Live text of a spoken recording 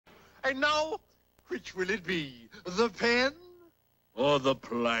And now, which will it be? The pen or the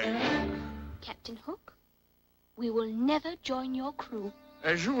plank? Captain Hook, we will never join your crew.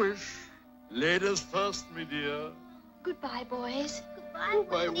 As you wish. Ladies first, me dear. Goodbye, boys. Goodbye,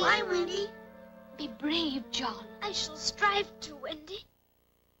 Wendy. Bye, Wendy. Be brave, John. I shall strive to, Wendy.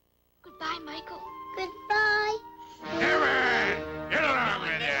 Goodbye, Michael. Goodbye. Come on! Get along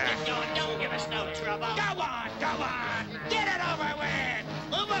with you! Don't give us no trouble. Go on! Get it over with!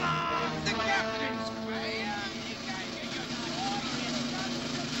 Move along! The captain's way.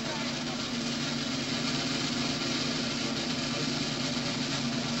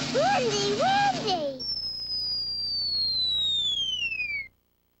 Wendy!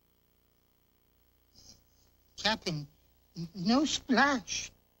 Captain, no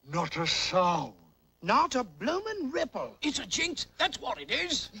splash. Not a sound. Not a bloomin' ripple. It's a jinx. That's what it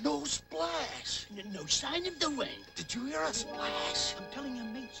is. No splash. No sign of the rain. Did you hear a splash? I'm telling you,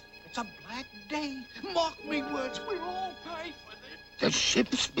 mates, it's a black day. Mark me words, we'll all pay for it. The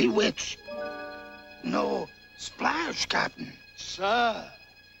ship's bewitched. No splash, Captain. Sir,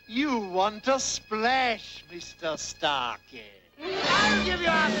 you want a splash, Mr. Starkey. I'll give you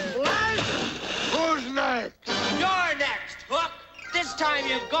a splash. Who's next? You're next, Hook. This time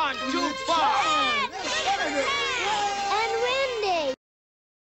you've gone too far. And Wendy.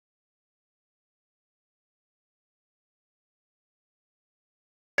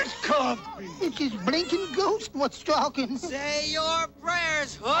 It can't be. It's his blinking ghost what's talking. Say your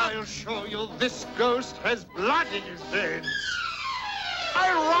prayers, Hook. I'll show you this ghost has blood in his veins.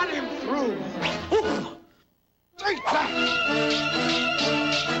 I'll run him through. Take that!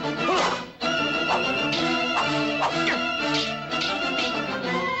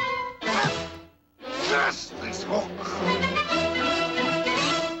 Yes, this Hook.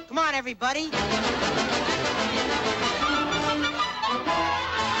 Come on, everybody.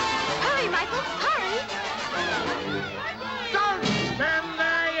 Hurry, Michael, hurry. Don't stand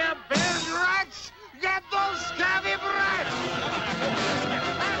there, you big rats! Get those scabby brats!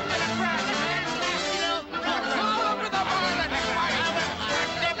 All over the barn!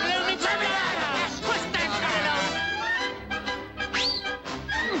 They're blooming to me. Push that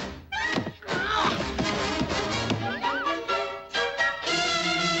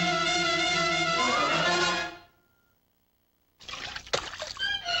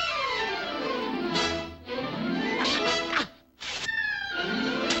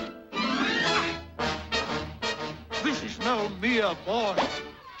This is no mere boy.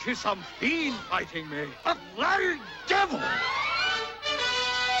 'Tis some fiend fighting me. A bloody devil!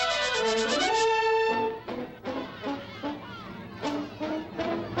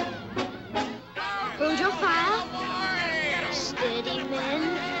 Hold your fire. Steady, men.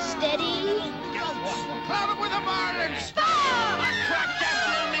 Steady. Cloud him with a marlin! Crack that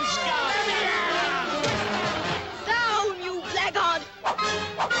blooming skull! Down, you blackguard.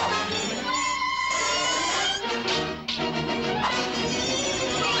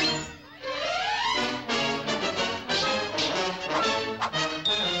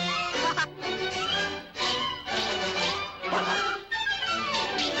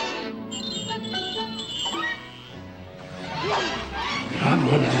 I've been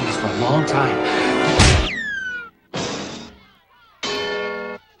wanting to do this for a long time.